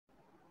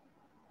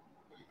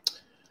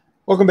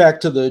Welcome back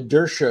to the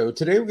Dirt Show.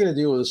 Today we're going to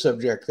deal with a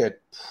subject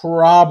that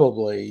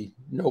probably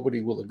nobody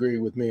will agree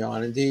with me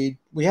on. Indeed,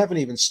 we haven't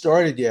even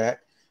started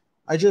yet.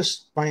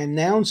 By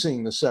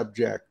announcing the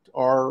subject,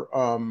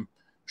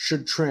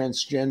 should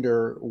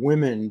transgender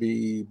women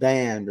be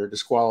banned or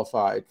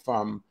disqualified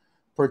from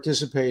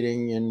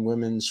participating in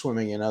women's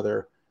swimming and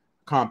other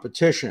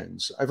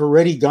competitions? I've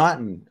already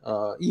gotten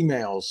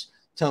emails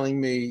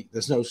telling me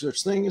there's no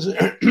such thing as a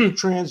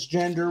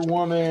transgender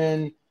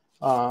woman.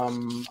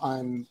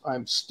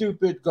 I'm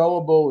stupid,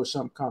 gullible, or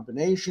some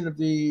combination of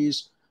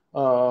these.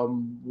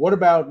 What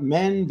about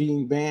men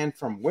being banned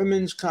from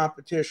women's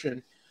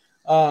competition?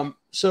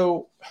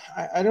 So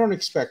I don't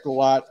expect a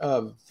lot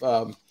of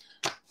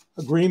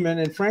agreement,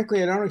 and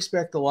frankly, I don't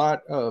expect a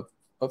lot of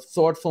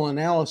thoughtful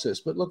analysis.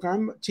 But look,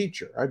 I'm a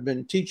teacher. I've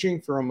been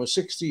teaching for almost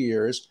 60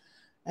 years,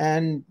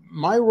 and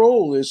my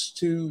role is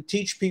to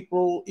teach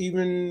people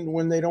even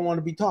when they don't want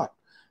to be taught,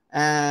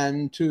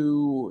 and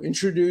to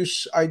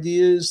introduce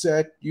ideas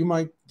that you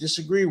might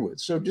disagree with.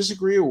 So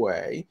disagree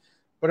away,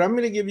 but I'm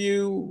going to give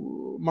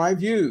you my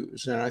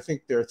views, and I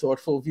think they're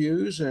thoughtful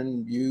views,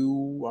 and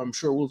you, I'm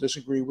sure, will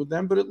disagree with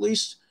them, but at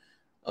least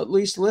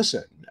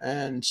listen.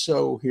 And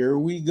so here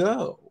we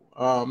go.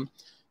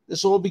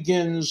 This all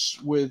begins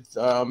with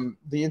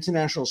the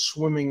International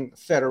Swimming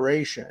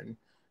Federation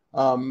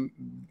um,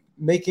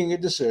 making a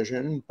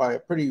decision by a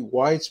pretty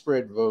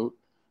widespread vote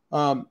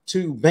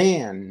to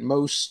ban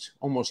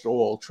almost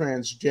all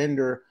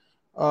transgender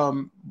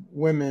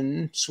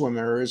women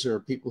swimmers or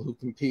people who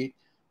compete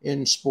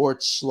in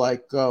sports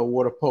like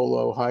water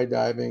polo, high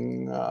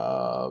diving,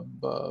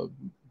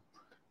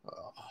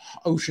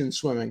 ocean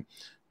swimming,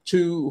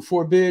 to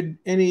forbid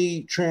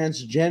any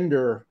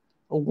transgender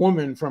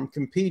woman from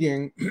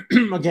competing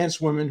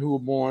against women who were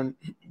born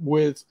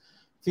with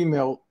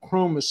female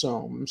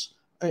chromosomes,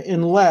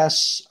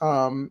 unless,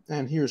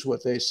 and here's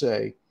what they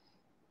say,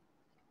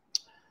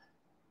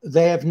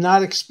 they have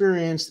not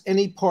experienced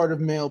any part of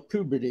male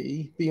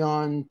puberty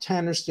beyond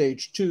Tanner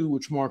stage 2,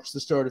 which marks the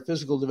start of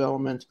physical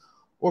development,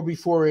 or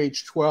before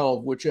age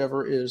 12,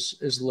 whichever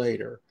is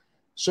later.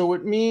 So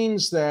it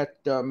means that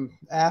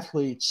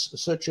athletes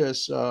such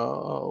as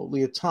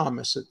Leah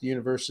Thomas at the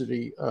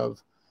University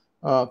of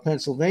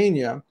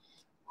Pennsylvania,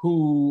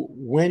 who,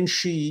 when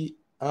she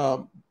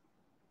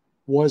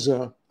was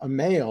a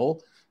male,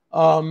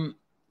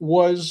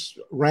 was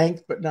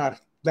ranked, but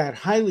not that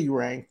highly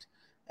ranked,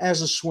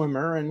 as a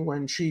swimmer. And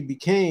when she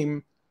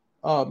became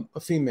a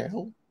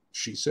female,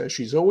 she says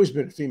she's always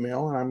been a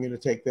female, and I'm going to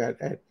take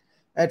that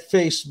at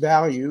face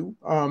value.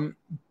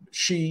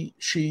 She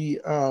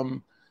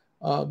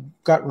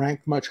got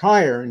ranked much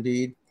higher,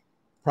 indeed,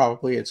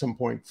 probably at some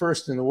point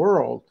first in the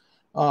world,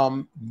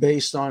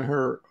 based on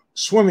her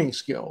swimming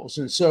skills.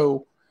 And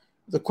so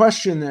the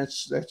question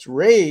that's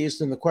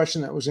raised, and the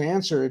question that was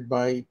answered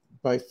by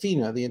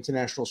FINA, the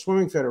International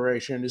Swimming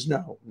Federation, is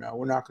no,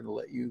 we're not going to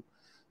let you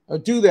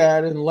do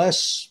that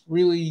unless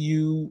really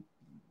you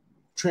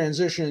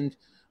transitioned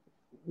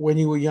when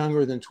you were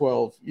younger than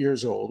 12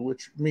 years old,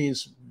 which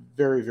means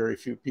very, very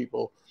few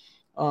people,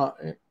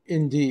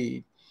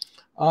 indeed.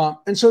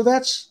 And so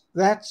that's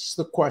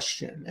the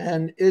question,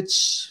 and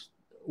it's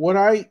what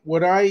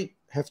I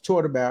have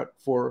taught about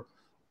for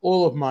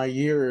all of my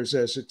years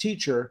as a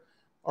teacher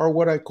are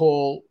what I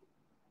call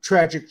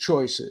tragic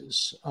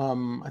choices.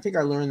 I think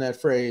I learned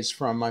that phrase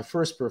from my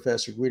first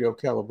professor, Guido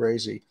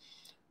Calabresi,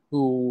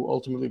 who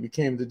ultimately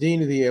became the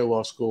dean of the Yale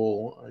Law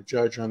School, a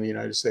judge on the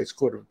United States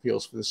Court of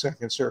Appeals for the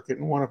Second Circuit,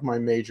 and one of my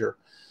major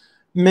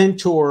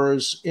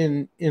mentors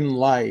in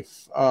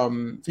life.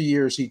 For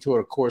years, he taught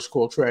a course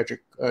called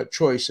Tragic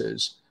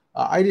Choices.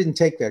 I didn't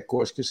take that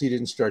course because he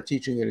didn't start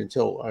teaching it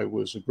until I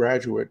was a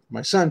graduate.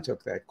 My son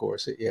took that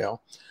course at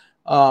Yale.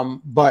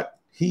 But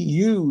he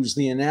used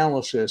the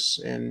analysis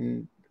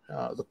in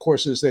the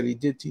courses that he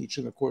did teach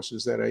and the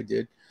courses that I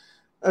did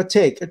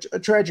take. A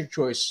tragic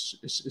choice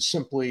is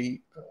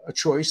simply a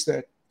choice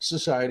that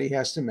society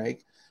has to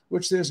make,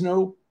 which there's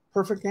no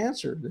perfect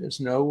answer. There's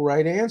no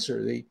right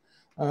answer. The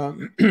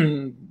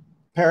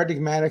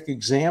paradigmatic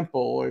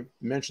example, I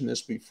mentioned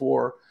this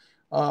before,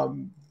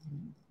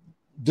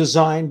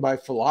 designed by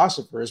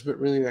philosophers, but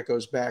really that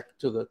goes back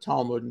to the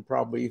Talmud and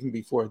probably even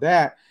before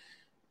that,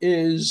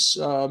 is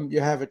you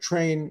have a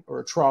train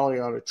or a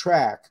trolley on a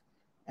track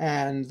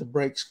and the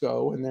brakes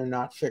go and they're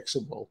not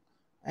fixable.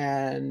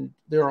 And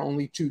there are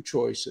only two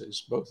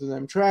choices, both of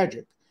them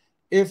tragic.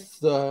 If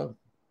the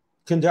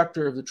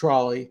conductor of the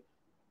trolley,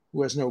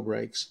 who has no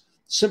brakes,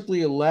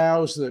 simply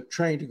allows the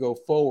train to go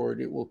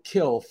forward, it will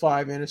kill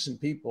 5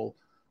 innocent people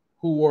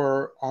who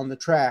are on the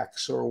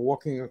tracks or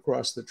walking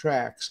across the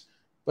tracks.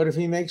 But if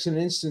he makes an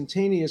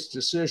instantaneous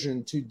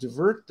decision to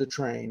divert the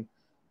train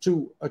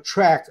to a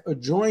track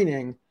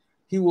adjoining,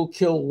 he will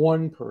kill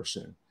one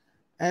person.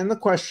 And the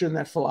question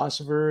that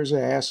philosophers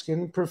ask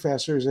and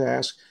professors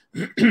ask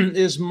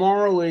is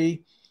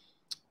morally,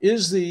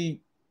 is the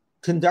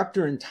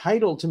conductor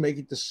entitled to make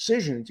a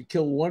decision to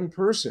kill one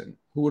person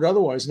who would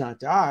otherwise not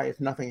die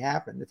if nothing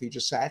happened, if he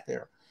just sat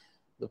there?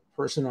 The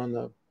person on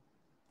the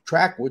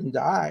track wouldn't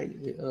die.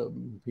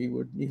 He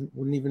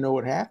wouldn't even know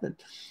what happened.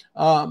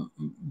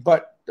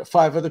 But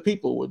 5 other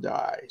people would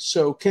die.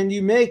 So can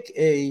you make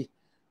a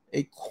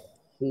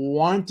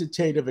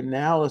quantitative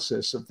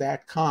analysis of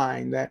that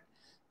kind, that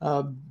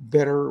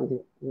better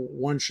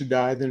one should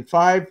die than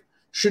 5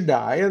 should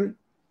die? And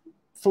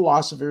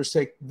philosophers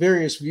take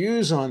various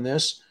views on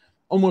this.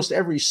 Almost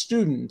every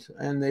student,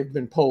 and they've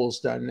been polls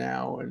done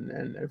now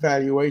and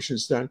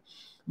evaluations done,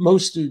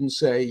 most students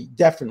say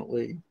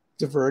definitely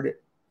divert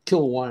it,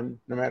 kill 1,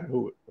 no matter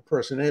who the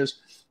person is,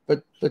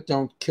 but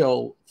don't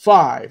kill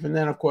 5. And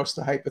then, of course,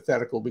 the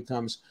hypothetical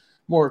becomes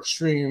more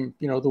extreme.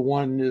 The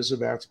 1 is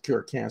about to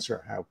cure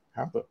cancer. How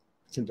the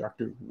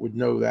conductor would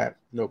know that,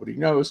 nobody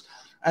knows.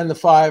 And the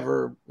 5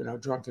 are,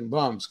 drunken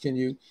bums. Can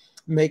you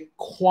make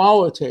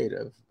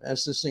qualitative,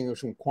 as distinguished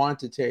from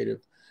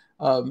quantitative,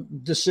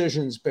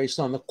 decisions based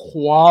on the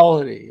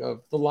quality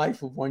of the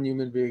life of one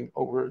human being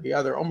over the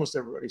other? Almost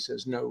everybody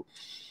says no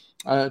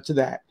to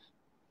that.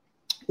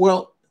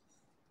 Well,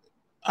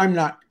 I'm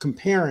not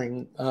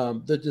comparing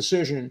the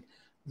decision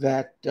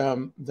that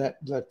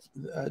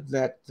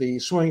the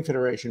Swimming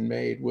Federation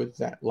made with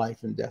that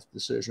life and death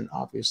decision.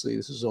 Obviously,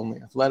 this is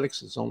only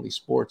athletics; it's only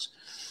sports,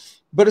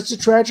 but it's a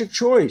tragic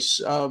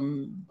choice.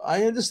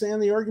 I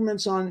understand the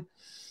arguments on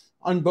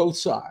both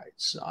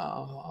sides.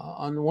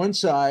 On the one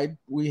side,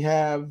 we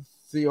have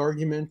the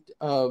argument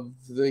of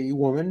the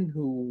woman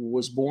who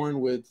was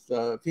born with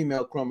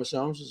female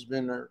chromosomes, has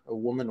been a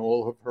woman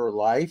all of her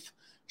life.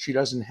 She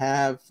doesn't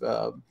have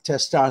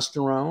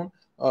testosterone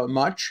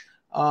much,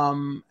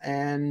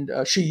 and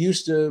she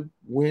used to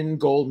win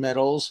gold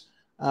medals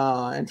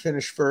and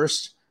finish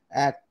first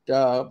at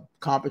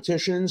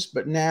competitions.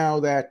 But now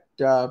that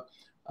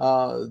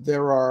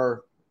there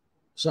are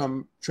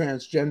some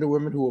transgender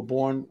women who were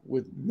born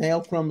with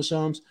male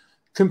chromosomes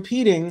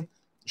competing,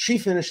 she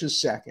finishes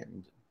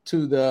second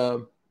to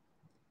the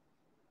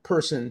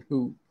person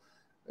who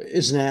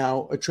is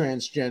now a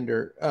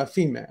transgender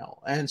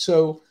female. And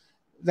so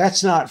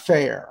that's not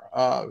fair.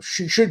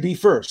 She should be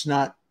first,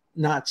 not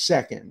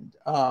second.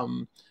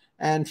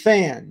 And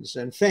fans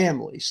and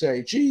family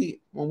say, gee,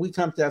 when we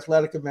come to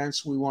athletic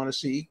events, we want to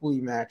see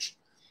equally matched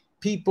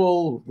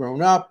people who've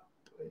grown up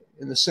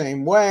in the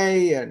same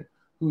way and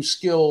whose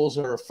skills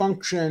are a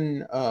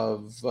function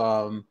of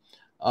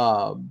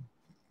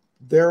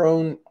their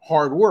own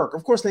hard work.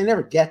 Of course, they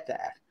never get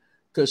that,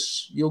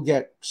 because you'll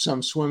get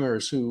some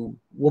swimmers who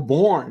were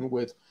born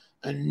with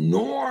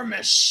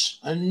enormous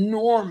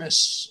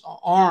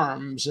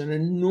arms and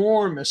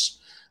enormous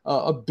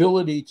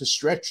ability to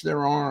stretch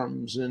their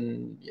arms.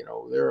 And,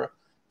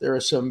 there are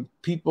some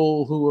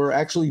people who are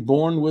actually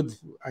born with,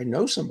 I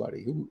know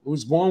somebody who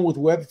was born with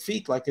webbed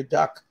feet like a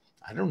duck.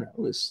 I don't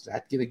know. Is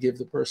that going to give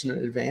the person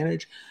an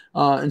advantage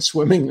in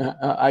swimming?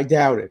 I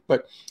doubt it.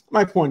 But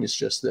my point is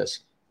just this.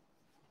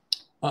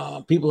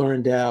 People are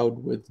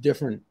endowed with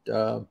different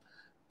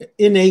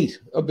innate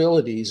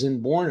abilities,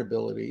 inborn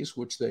abilities,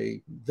 which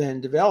they then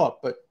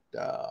develop. But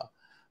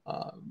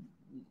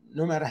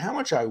no matter how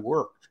much I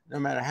worked, no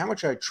matter how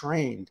much I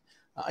trained,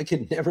 I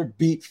could never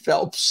beat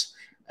Phelps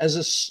as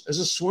a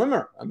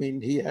swimmer. I mean,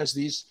 he has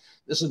this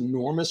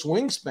enormous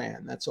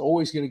wingspan. That's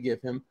always going to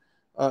give him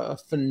a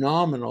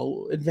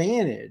phenomenal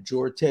advantage.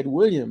 Or Ted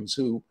Williams,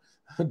 who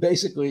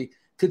basically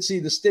could see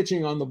the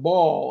stitching on the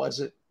ball as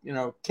it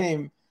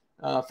came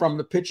from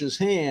the pitcher's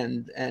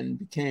hand, and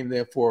became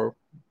therefore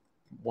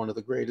one of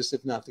the greatest,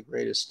 if not the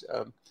greatest,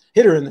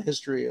 hitter in the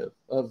history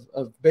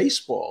of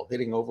baseball,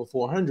 hitting over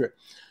 400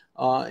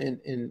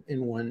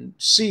 in one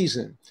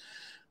season.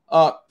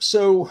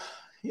 So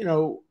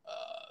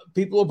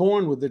people are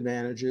born with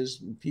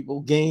advantages.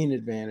 People gain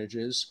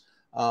advantages.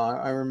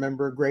 I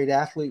remember a great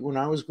athlete when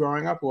I was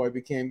growing up who I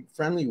became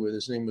friendly with.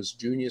 His name was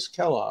Junius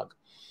Kellogg.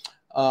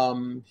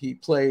 He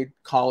played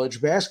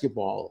college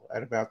basketball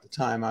at about the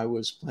time I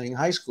was playing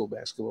high school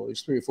basketball. He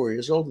was 3 or 4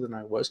 years older than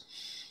I was.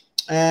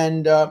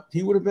 And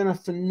he would have been a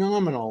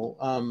phenomenal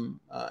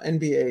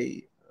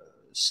NBA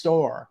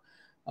star.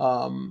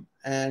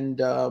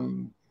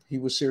 He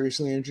was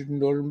seriously injured in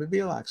an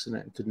automobile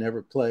accident, could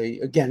never play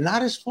again.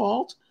 Not his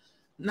fault,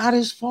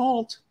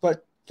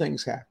 but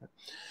things happen.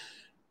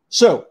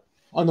 So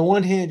on the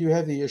one hand, you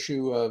have the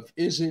issue of,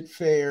 is it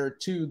fair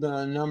to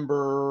the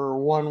number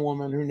 1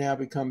 woman who now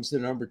becomes the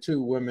number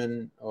 2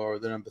 woman or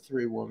the number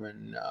 3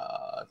 woman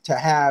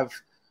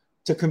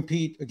to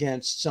compete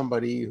against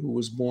somebody who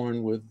was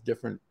born with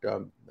different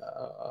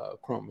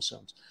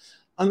chromosomes?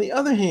 On the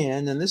other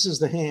hand, and this is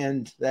the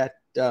hand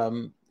that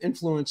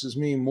influences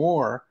me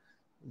more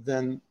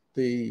than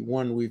the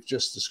one we've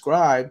just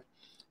described,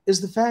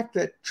 is the fact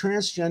that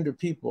transgender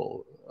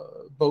people,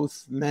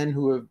 both men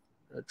who have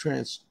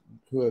transitioned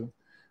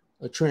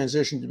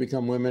to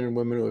become women and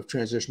women who have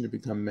transitioned to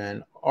become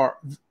men, are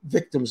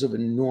victims of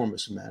an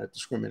enormous amount of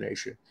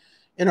discrimination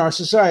in our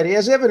society,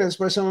 as evidenced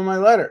by some of my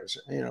letters.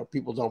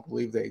 People don't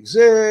believe they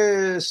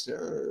exist,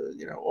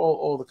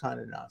 all the kind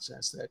of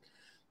nonsense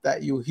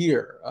that you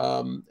hear.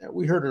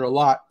 We heard it a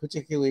lot,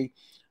 particularly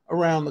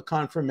around the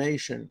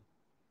confirmation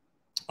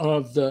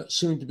of the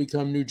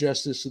soon-to-become new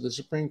justice of the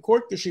Supreme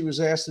Court, because she was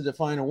asked to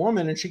define a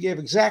woman, and she gave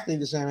exactly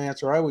the same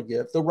answer I would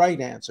give, the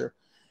right answer.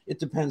 It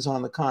depends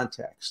on the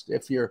context.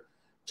 If you're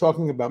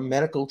talking about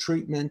medical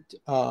treatment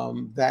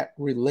that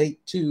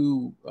relate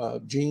to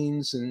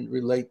genes and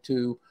relate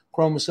to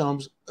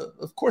chromosomes,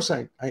 of course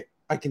I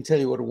can tell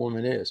you what a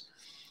woman is.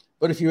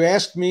 But if you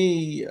ask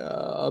me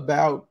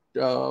about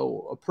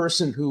a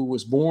person who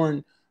was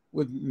born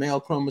with male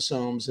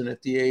chromosomes and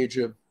at the age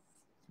of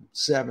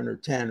 7 or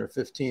 10 or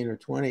 15 or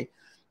 20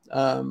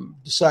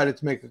 decided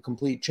to make a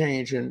complete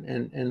change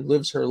and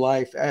lives her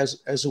life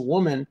as a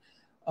woman,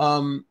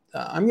 I'm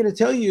going to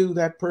tell you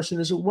that person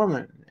is a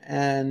woman,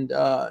 and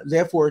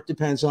therefore it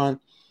depends on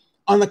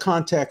the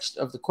context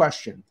of the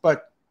question.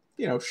 But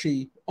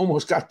she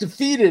almost got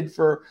defeated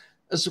for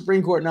a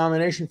Supreme Court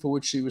nomination for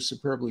which she was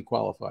superbly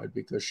qualified,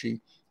 because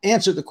she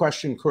answered the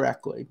question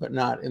correctly, but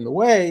not in the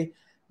way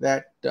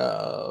that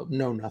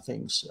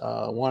know-nothings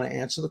want to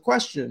answer the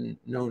question.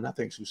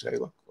 Know-nothings who say,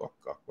 look,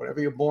 whatever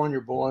you're born,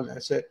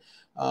 that's it.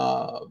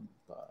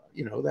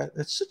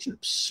 That's such an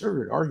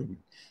absurd argument.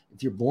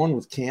 If you're born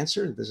with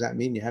cancer, does that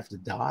mean you have to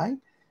die?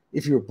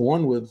 If you're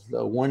born with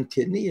one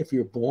kidney, if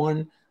you're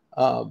born,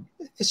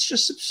 it's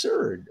just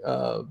absurd.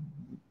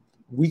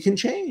 We can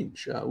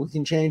change. We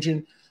can change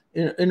in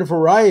a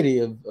variety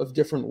of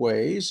different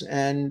ways,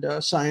 and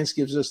science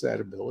gives us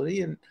that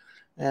ability.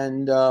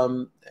 And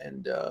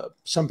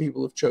some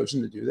people have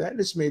chosen to do that, and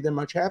it's made them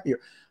much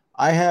happier.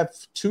 I have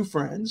two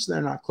friends.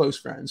 They're not close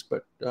friends,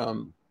 but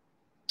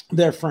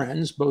they're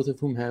friends, both of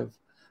whom have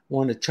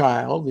one a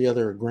child, the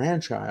other a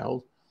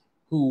grandchild,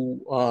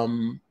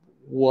 who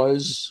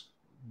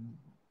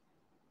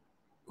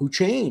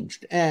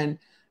changed, and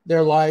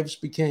their lives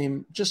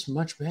became just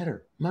much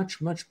better,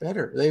 much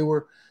better. They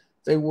were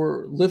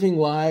living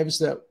lives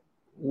that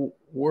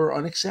were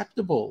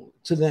unacceptable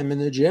to them in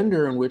the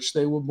gender in which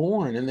they were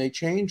born, and they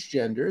changed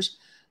genders,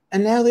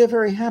 and now they're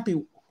very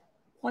happy.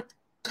 What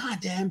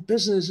goddamn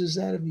business is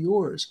that of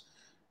yours?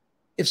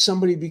 If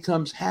somebody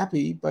becomes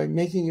happy by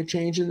making a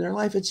change in their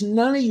life, it's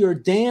none of your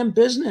damn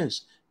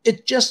business.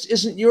 It just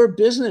isn't your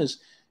business.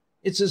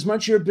 It's as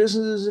much your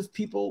business as if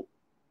people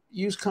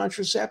use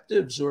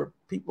contraceptives, or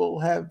people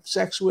have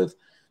sex with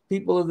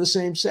people of the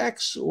same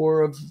sex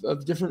or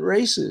of different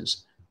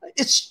races.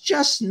 It's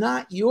just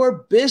not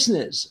your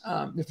business.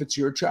 If it's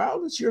your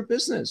child, it's your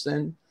business.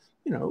 Then,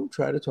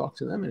 try to talk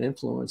to them and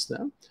influence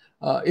them.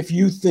 If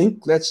you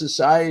think that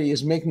society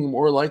is making it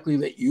more likely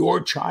that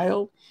your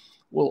child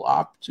will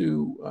opt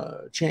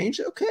to change,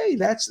 okay,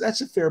 that's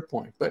a fair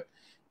point. But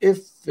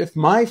if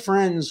my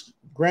friend's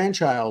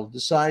grandchild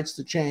decides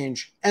to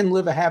change and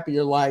live a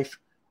happier life,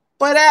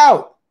 butt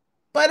out.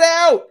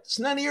 It's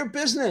none of your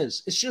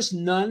business. It's just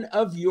none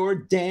of your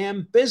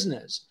damn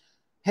business.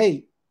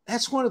 Hey,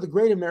 that's one of the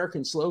great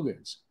American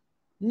slogans.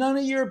 None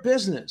of your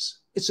business.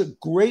 It's a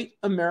great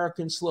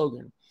American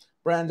slogan.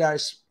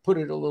 Brandeis put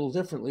it a little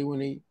differently when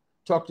he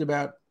talked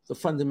about the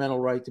fundamental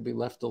right to be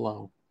left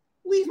alone.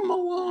 Leave them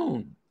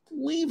alone.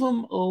 Leave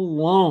them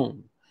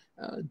alone.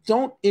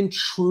 Don't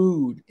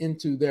intrude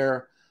into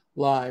their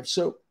lives.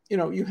 So,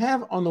 you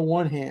have on the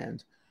one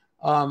hand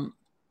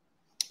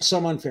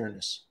some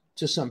unfairness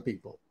to some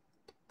people.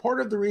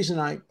 Part of the reason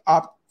I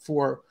opt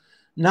for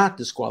not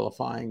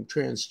disqualifying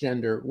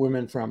transgender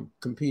women from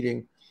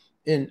competing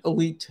in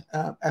elite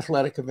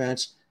athletic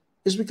events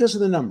is because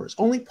of the numbers.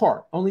 Only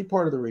part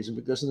of the reason,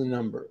 because of the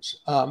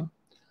numbers.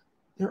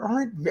 There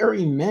aren't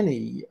very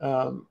many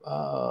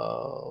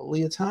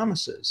Leah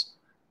Thomases.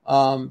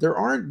 There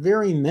aren't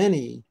very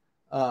many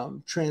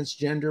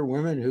transgender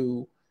women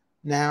who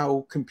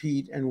now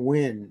compete and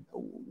win.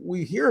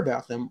 We hear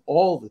about them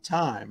all the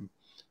time,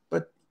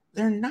 but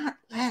they're not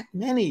that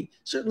many,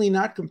 certainly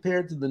not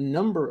compared to the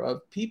number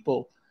of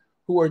people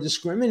who are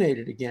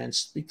discriminated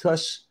against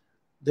because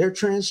they're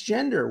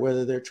transgender,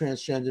 whether they're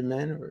transgender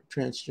men or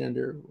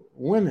transgender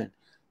women.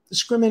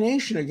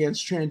 Discrimination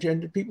against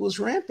transgender people is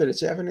rampant.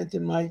 It's evident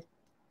in my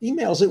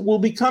emails. It will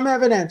become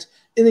evident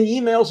in the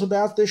emails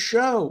about this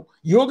show.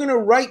 You're going to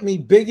write me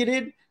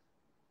bigoted,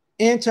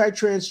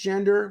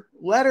 anti-transgender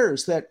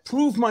letters that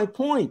prove my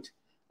point.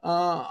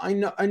 I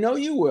know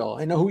you will.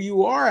 I know who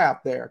you are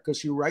out there,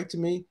 because you write to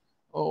me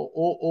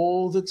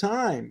all the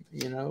time,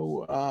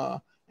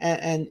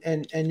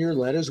 and your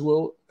letters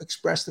will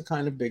express the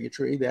kind of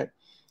bigotry that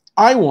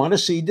I want to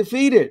see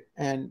defeated.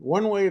 And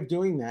one way of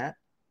doing that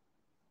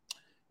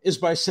is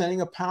by sending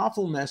a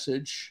powerful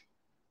message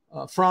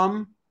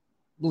from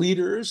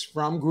leaders,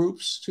 from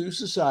groups to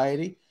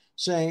society,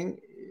 saying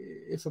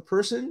if a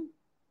person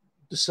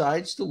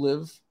decides to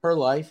live her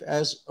life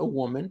as a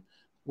woman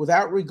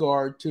without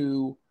regard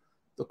to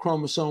the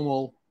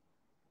chromosomal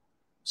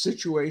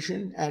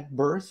situation at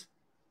birth,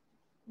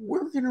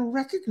 we're going to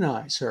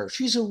recognize her.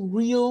 She's a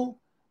real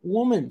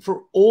woman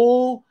for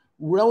all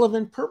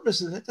relevant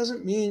purposes. That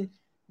doesn't mean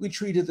we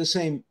treat her the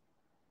same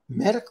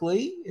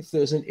medically. If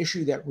there's an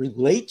issue that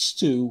relates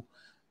to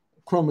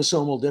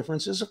chromosomal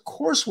differences, of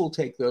course we'll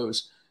take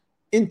those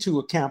into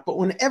account. But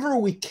whenever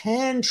we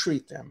can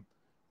treat them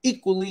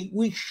equally,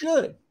 we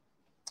should,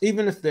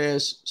 even if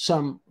there's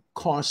some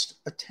cost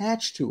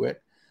attached to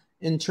it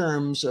in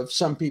terms of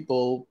some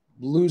people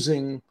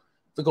losing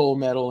the gold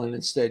medal and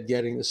instead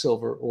getting the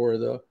silver or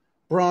the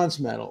bronze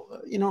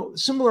medal. You know,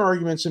 similar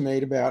arguments are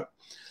made about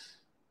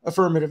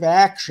affirmative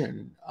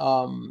action.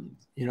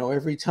 You know,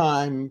 every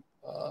time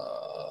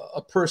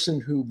a person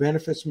who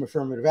benefits from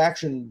affirmative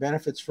action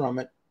benefits from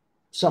it,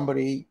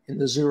 somebody in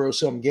the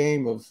zero-sum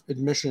game of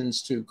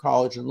admissions to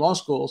college and law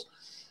schools,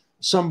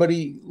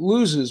 somebody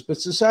loses.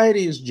 But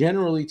society has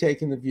generally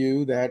taken the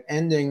view that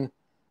ending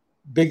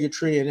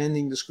bigotry and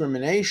ending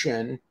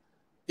discrimination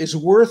is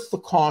worth the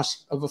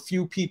cost of a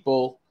few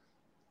people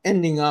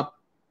ending up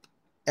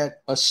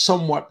at a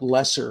somewhat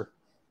lesser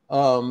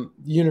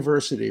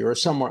university or a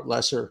somewhat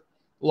lesser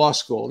law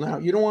school. Now,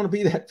 you don't want to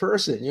be that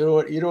person. You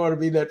don't want to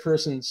be that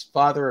person's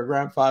father or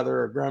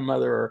grandfather or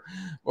grandmother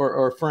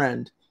or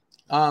friend.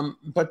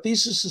 But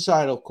these are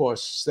societal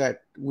costs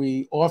that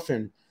we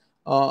often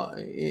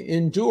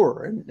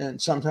endure,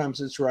 and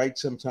sometimes it's right,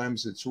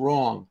 sometimes it's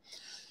wrong.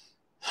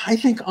 I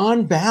think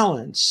on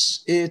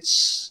balance,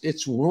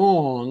 it's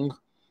wrong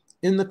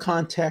in the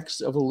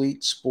context of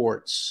elite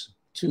sports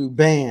to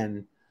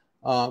ban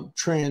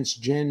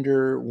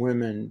transgender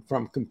women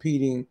from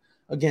competing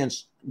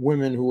against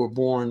women who were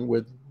born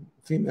with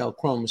female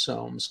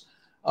chromosomes,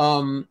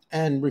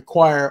 and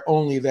require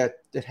only that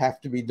it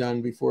have to be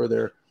done before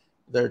they're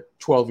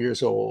 12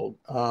 years old.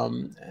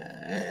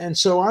 And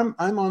so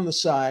I'm on the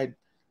side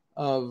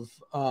of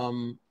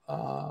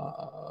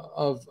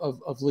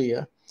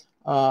Leah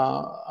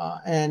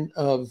and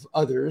of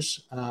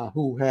others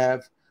who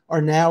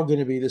are now going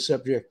to be the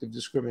subject of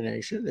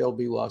discrimination. There'll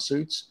be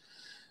lawsuits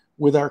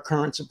with our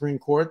current Supreme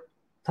Court.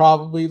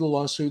 Probably the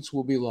lawsuits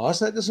will be lost.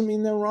 That doesn't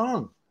mean they're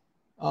wrong.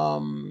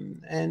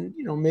 And,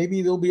 you know,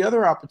 maybe there'll be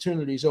other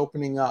opportunities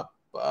opening up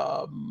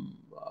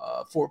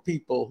for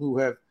people who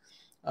have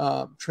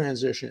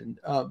transitioned.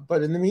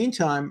 But in the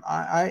meantime,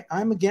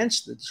 I'm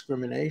against the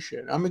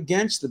discrimination. I'm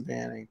against the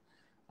banning.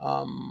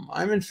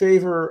 I'm in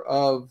favor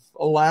of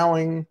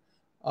allowing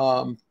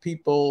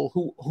people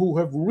who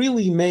have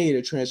really made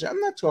a transition.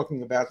 I'm not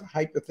talking about the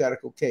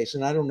hypothetical case,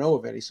 and I don't know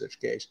of any such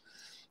case.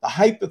 A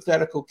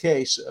hypothetical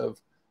case of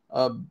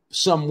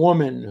some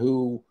woman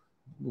who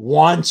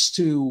wants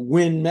to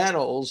win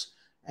medals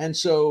and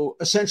so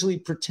essentially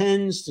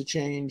pretends to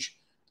change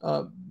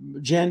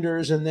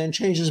genders and then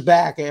changes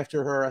back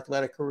after her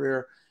athletic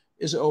career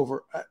is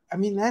over. I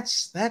mean,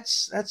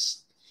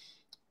 that's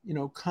you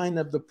know, kind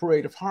of the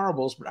parade of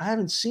horribles, but I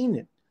haven't seen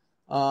it.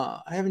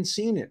 I haven't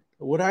seen it.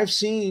 What I've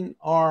seen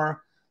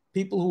are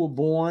people who were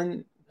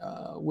born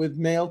with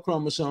male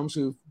chromosomes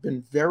who've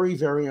been very,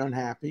 very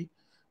unhappy,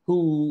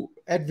 who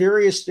at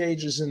various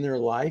stages in their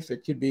life,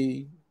 it could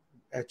be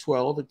at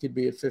 12, it could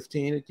be at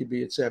 15, it could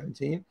be at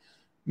 17,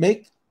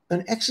 make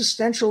an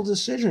existential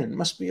decision. It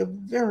must be a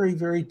very,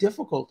 very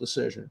difficult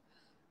decision.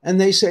 And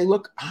they say,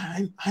 look,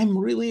 I'm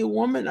really a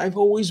woman. I've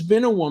always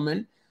been a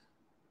woman.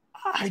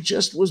 I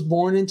just was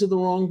born into the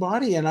wrong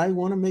body and I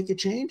want to make a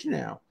change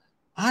now.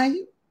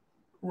 I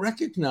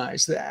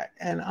recognize that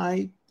and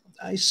I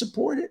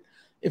support it.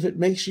 If it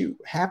makes you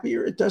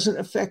happier, it doesn't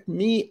affect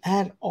me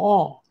at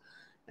all.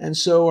 And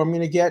so I'm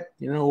going to get,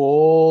 you know,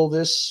 all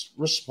this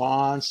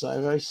response.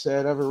 As I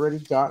said, I've already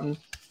gotten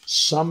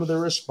some of the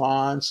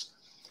response.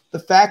 The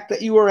fact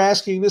that you are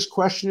asking this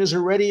question is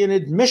already an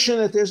admission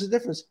that there's a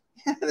difference.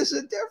 Yeah, there's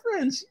a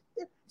difference.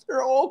 There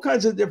are all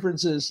kinds of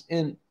differences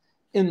in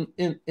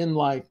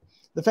life.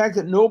 The fact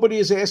that nobody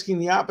is asking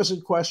the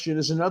opposite question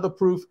is another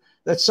proof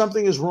that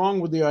something is wrong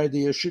with the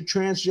idea. Should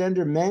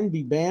transgender men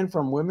be banned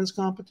from women's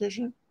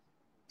competition?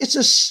 It's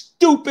a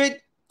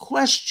stupid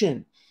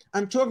question.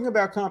 I'm talking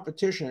about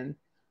competition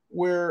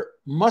where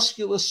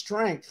muscular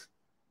strength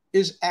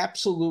is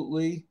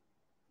absolutely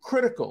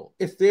critical.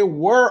 If there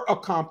were a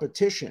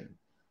competition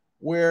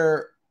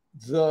where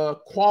the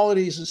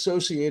qualities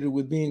associated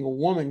with being a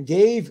woman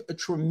gave a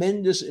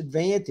tremendous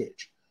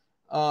advantage,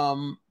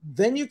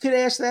 then you could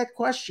ask that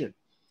question.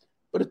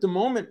 But at the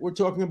moment, we're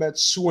talking about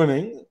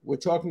swimming. We're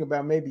talking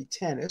about maybe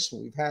tennis.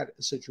 We've had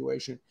a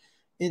situation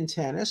in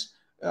tennis.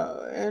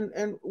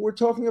 And we're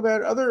talking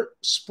about other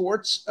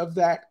sports of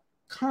that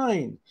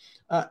kind.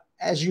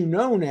 As you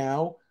know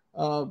now,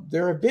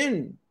 there have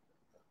been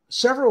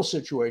several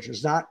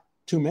situations, not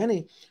too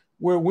many,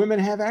 where women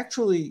have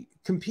actually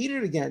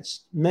competed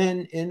against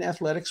men in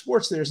athletic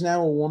sports. There's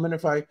now a woman,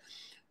 if I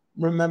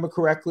remember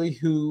correctly,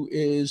 who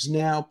is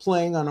now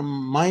playing on a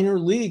minor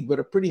league, but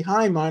a pretty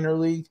high minor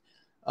league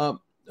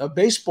a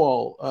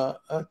baseball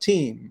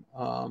team.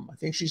 I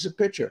think she's a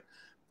pitcher.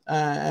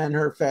 And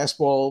her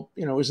fastball,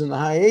 you know, is in the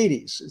high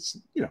 80s. It's,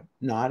 you know,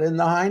 not in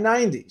the high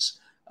 90s.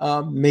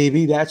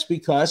 Maybe that's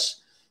because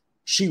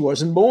she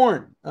wasn't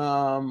born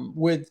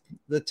with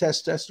the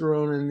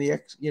testosterone and the,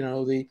 you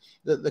know,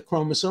 the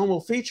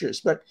chromosomal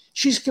features. But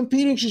she's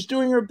competing. She's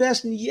doing her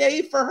best, and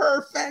yay for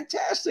her!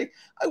 Fantastic.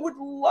 I would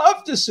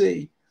love to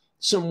see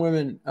some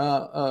women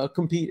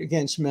compete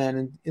against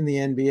men in the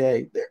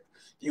NBA.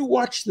 You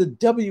watch the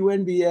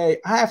WNBA,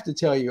 I have to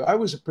tell you, I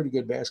was a pretty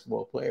good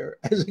basketball player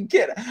as a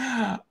kid.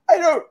 I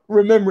don't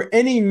remember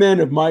any men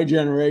of my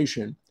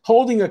generation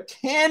holding a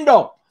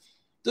candle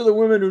to the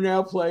women who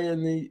now play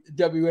in the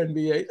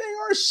WNBA. They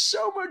are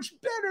so much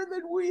better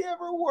than we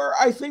ever were.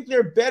 I think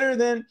they're better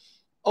than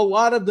a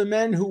lot of the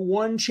men who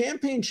won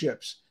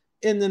championships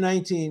in the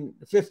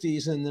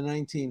 1950s and the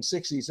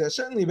 1960s. They're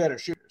certainly better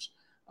shooters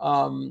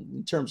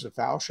in terms of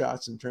foul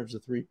shots, in terms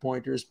of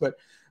three-pointers, but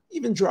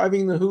even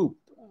driving the hoop.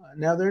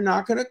 Now, they're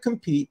not going to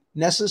compete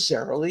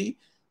necessarily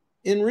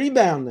in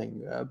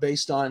rebounding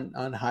based on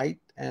height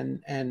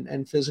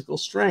and physical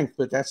strength,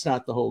 but that's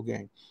not the whole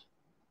game.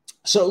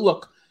 So,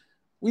 look,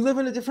 we live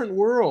in a different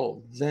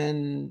world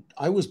than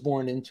I was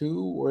born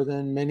into or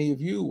than many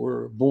of you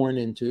were born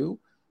into.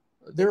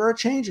 There are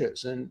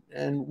changes,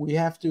 and we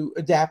have to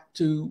adapt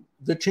to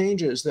the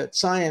changes that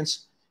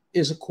science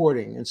is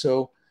according. And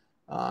so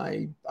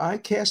I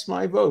cast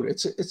my vote.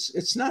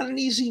 It's not an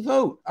easy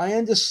vote. I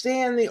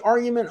understand the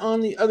argument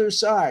on the other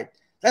side.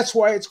 That's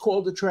why it's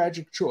called a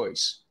tragic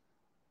choice.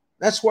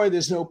 That's why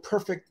there's no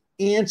perfect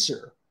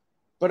answer.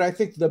 But I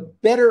think the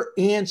better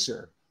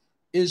answer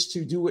is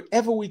to do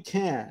whatever we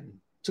can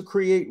to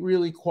create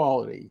real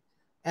equality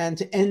and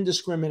to end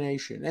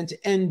discrimination and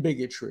to end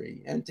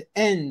bigotry and to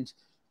end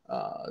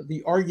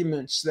the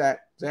arguments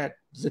that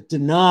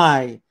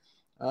deny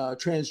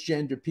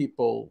transgender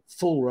people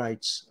full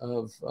rights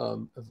of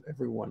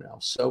everyone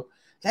else. So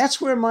that's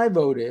where my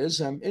vote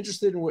is. I'm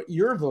interested in what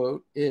your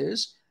vote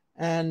is.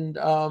 And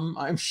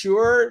I'm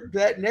sure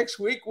that next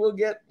week we'll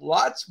get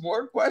lots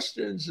more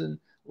questions and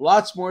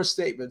lots more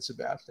statements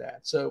about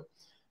that. So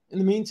in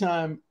the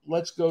meantime,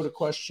 let's go to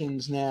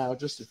questions now,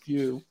 just a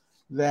few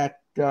that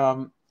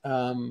grow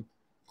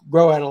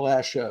out of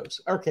last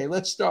shows. Okay,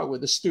 let's start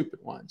with the stupid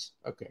ones.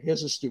 Okay,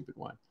 here's a stupid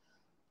one.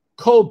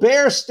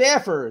 Colbert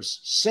staffers,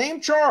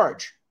 same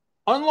charge,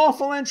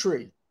 unlawful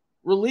entry,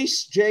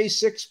 release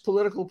J6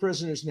 political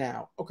prisoners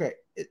now. Okay,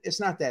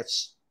 it's not that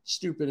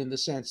stupid in the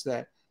sense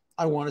that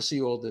I want to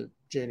see all the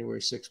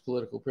January 6th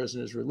political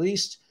prisoners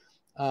released.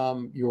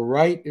 You're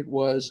right, it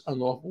was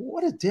unlawful.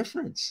 What a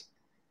difference.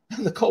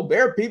 The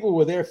Colbert people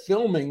were there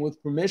filming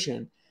with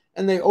permission,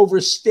 and they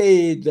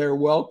overstayed their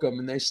welcome,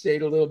 and they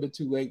stayed a little bit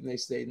too late, and they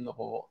stayed in the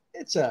hall.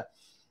 It's a,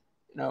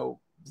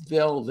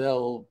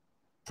 they'll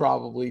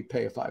probably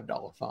pay a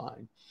 $5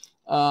 fine.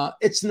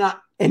 It's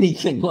not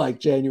anything like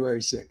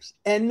January 6th,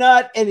 and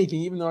not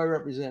anything, even though I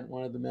represent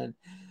one of the men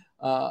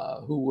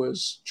who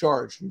was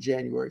charged in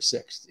January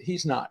 6th.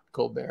 He's not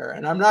Colbert,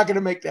 and I'm not going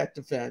to make that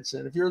defense.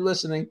 And if you're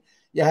listening,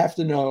 you have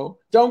to know,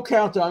 don't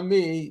count on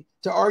me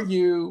to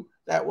argue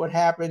that what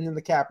happened in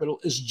the Capitol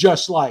is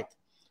just like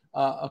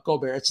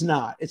Colbert. It's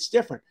not. It's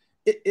different.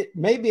 It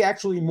may be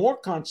actually more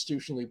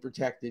constitutionally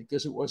protected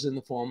because it was in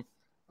the form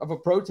of a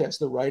protest.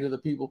 The right of the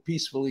people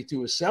peacefully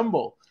to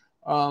assemble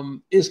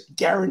is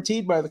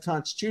guaranteed by the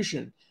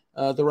Constitution.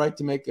 The right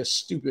to make a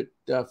stupid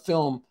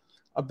film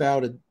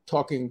about a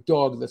talking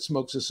dog that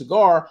smokes a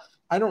cigar.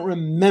 I don't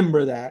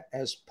remember that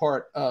as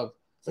part of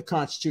the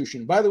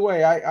Constitution. By the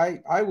way,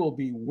 I will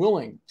be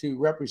willing to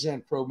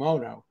represent pro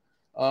bono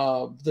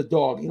the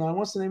dog.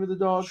 What's the name of the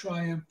dog?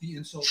 Triumph the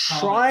Insult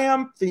Comic.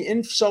 Triumph the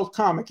Insult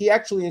Comic. He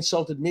actually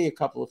insulted me a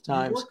couple of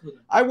times.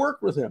 I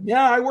worked with him.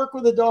 Yeah, I work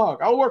with a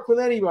dog. I'll work with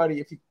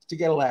anybody to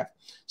get a laugh.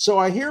 So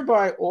I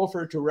hereby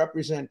offer to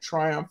represent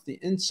Triumph the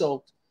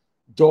Insult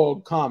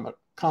Dog Comic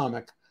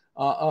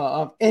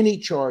of any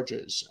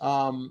charges.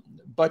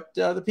 But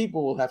the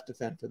people will have to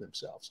fend for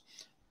themselves.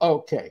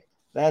 Okay,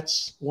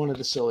 that's one of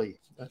the silly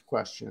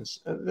questions.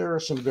 There are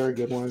some very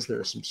good ones. There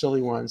are some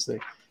silly ones.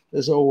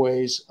 There's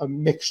always a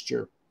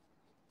mixture.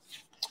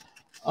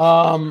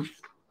 Let's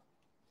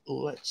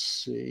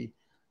see.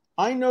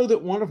 I know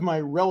that one of my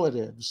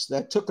relatives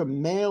that took a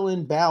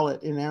mail-in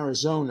ballot in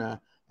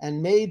Arizona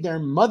and made their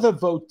mother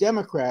vote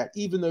Democrat,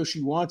 even though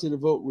she wanted to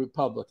vote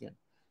Republican.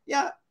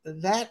 Yeah,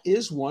 that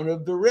is one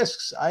of the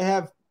risks. I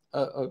have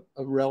a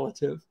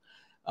relative,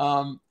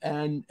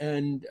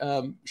 and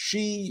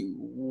she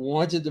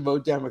wanted to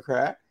vote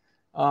Democrat,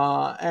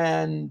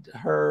 and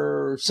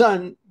her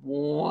son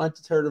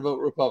wanted her to vote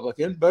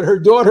Republican, but her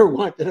daughter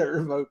wanted her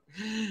to vote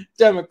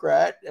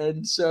Democrat,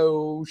 and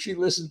so she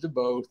listened to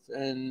both,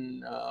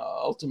 and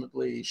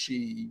ultimately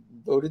she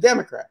voted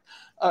Democrat.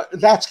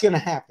 That's going to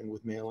happen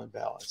with mail-in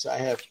ballots. I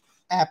have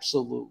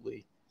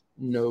absolutely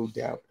no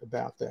doubt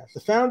about that.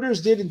 The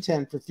founders did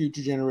intend for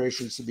future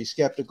generations to be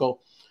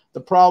skeptical.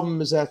 The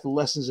problem is that the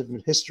lessons of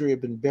history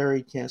have been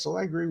buried, canceled.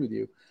 I agree with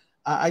you.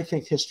 I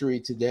think history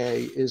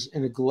today is a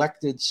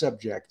neglected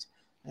subject.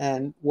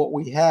 And what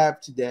we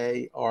have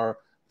today are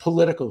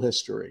political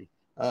history,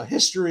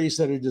 histories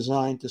that are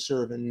designed to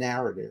serve a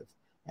narrative.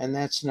 And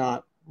that's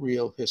not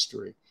real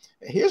history.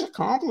 Here's a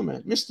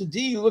compliment. Mr.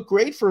 D, you look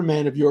great for a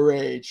man of your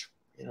age.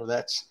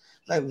 That's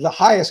the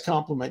highest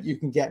compliment you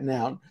can get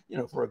now,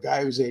 for a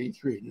guy who's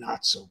 83,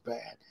 not so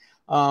bad.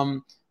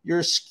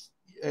 You're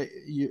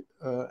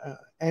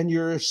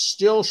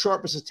still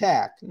sharp as a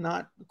tack,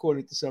 not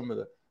according to some of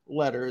the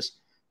letters.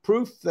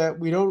 Proof that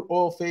we don't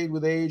all fade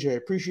with age. I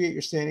appreciate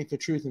your standing for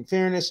truth and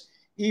fairness,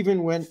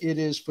 even when it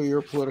is for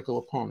your political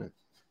opponent.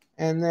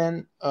 And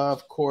then,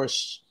 of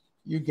course,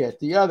 you get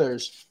the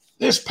others.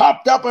 This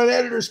popped up on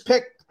editor's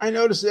pick I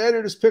notice the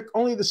editors pick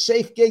only the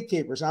safe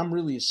gatekeepers. I'm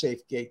really a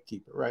safe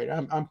gatekeeper, right?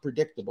 I'm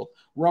predictable.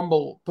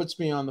 Rumble puts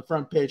me on the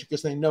front page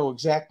because they know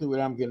exactly what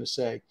I'm going to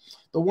say.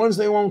 The ones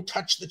they won't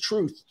touch the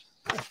truth.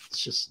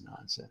 It's just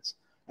nonsense.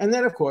 And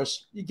then, of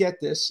course, you get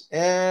this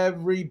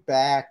every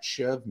batch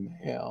of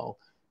mail.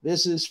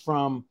 This is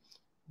from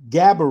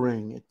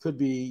Gabbering. It could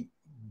be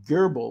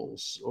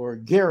Goebbels or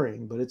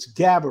Goering, but it's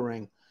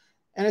Gabbering.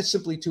 And it's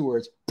simply two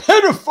words: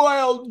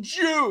 pedophile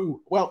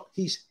Jew. Well,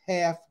 he's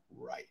half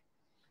right.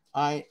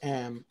 I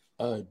am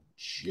a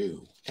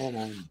Jew, and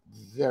I'm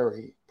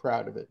very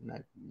proud of it. And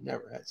I've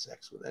never had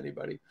sex with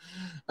anybody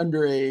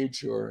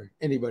underage or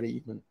anybody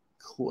even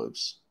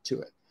close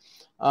to it.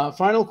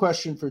 Final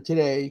question for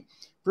today.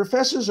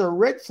 Professors, are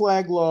red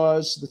flag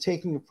laws the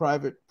taking of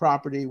private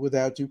property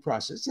without due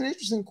process? It's an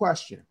interesting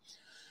question.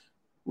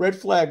 Red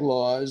flag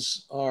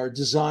laws are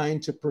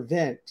designed to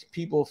prevent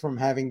people from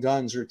having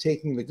guns or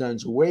taking the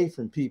guns away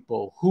from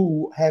people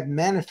who have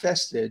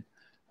manifested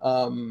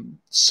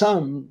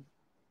some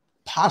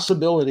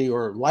possibility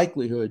or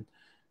likelihood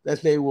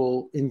that they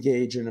will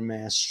engage in a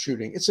mass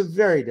shooting. It's a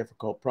very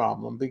difficult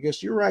problem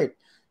because you're right.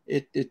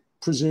 It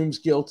presumes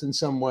guilt in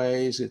some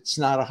ways. It's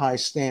not a high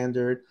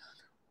standard.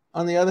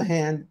 On the other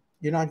hand,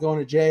 you're not going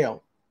to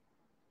jail.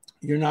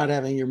 You're not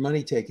having your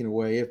money taken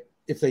away.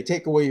 If they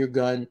take away your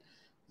gun,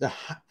 they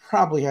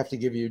probably have to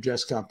give you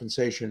just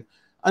compensation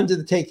under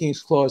the takings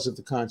clause of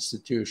the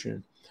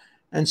Constitution.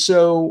 And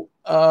so,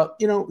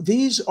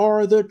 these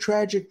are the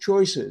tragic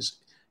choices.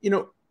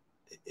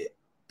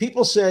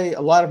 People say,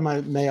 a lot of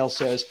my mail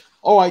says,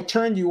 oh, I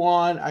turned you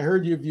on. I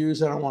heard your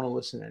views. I don't want to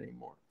listen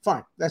anymore.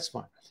 Fine. That's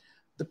fine.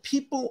 The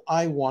people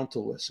I want to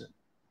listen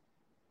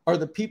are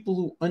the people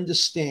who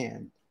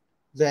understand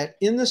that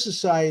in the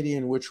society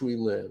in which we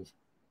live,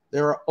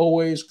 there are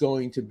always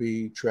going to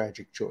be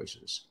tragic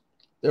choices.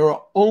 There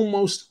are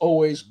almost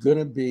always going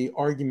to be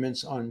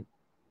arguments on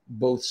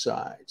both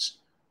sides.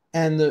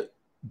 And the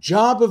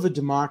job of a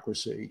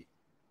democracy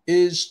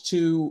is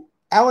to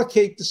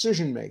allocate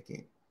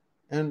decision-making.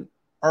 And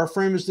our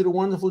framers did a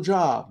wonderful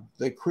job.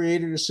 They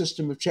created a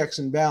system of checks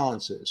and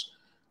balances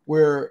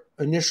where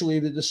initially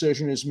the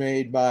decision is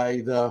made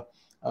by the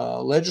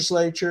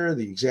legislature,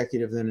 the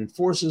executive then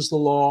enforces the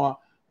law,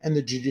 and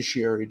the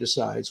judiciary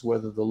decides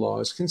whether the law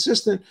is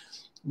consistent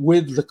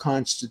with the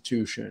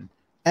Constitution.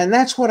 And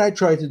that's what I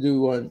try to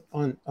do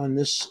on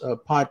this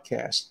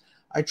podcast.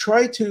 I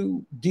try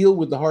to deal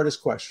with the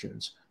hardest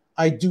questions.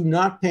 I do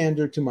not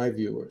pander to my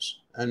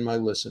viewers and my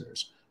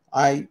listeners.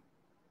 I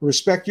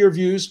respect your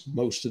views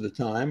most of the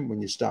time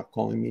when you stop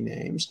calling me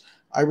names.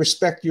 I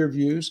respect your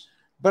views,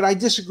 but I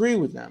disagree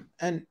with them.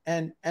 And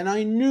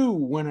I knew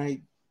when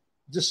I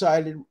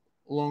decided,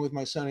 along with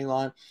my son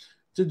Elon,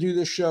 to do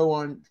this show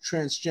on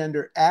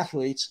transgender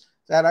athletes,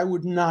 that I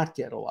would not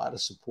get a lot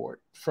of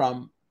support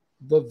from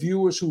the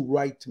viewers who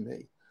write to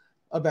me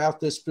about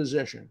this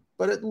position.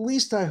 But at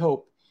least I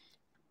hope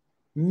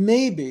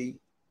maybe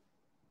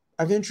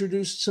I've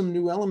introduced some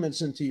new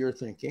elements into your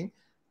thinking,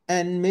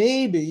 and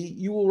maybe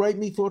you will write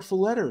me thoughtful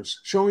letters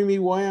showing me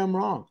why I'm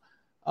wrong.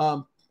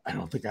 I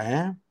don't think I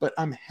am, but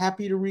I'm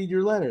happy to read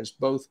your letters,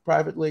 both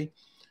privately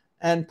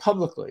and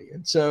publicly.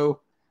 And so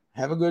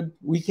have a good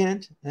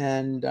weekend.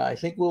 And I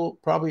think we'll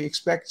probably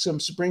expect some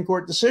Supreme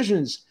Court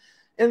decisions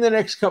in the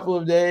next couple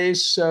of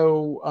days.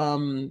 So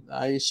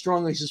I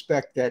strongly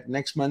suspect that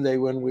next Monday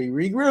when we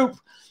regroup,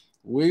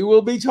 we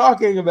will be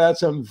talking about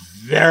some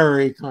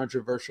very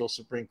controversial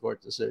Supreme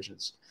Court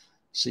decisions.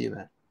 See you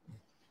then.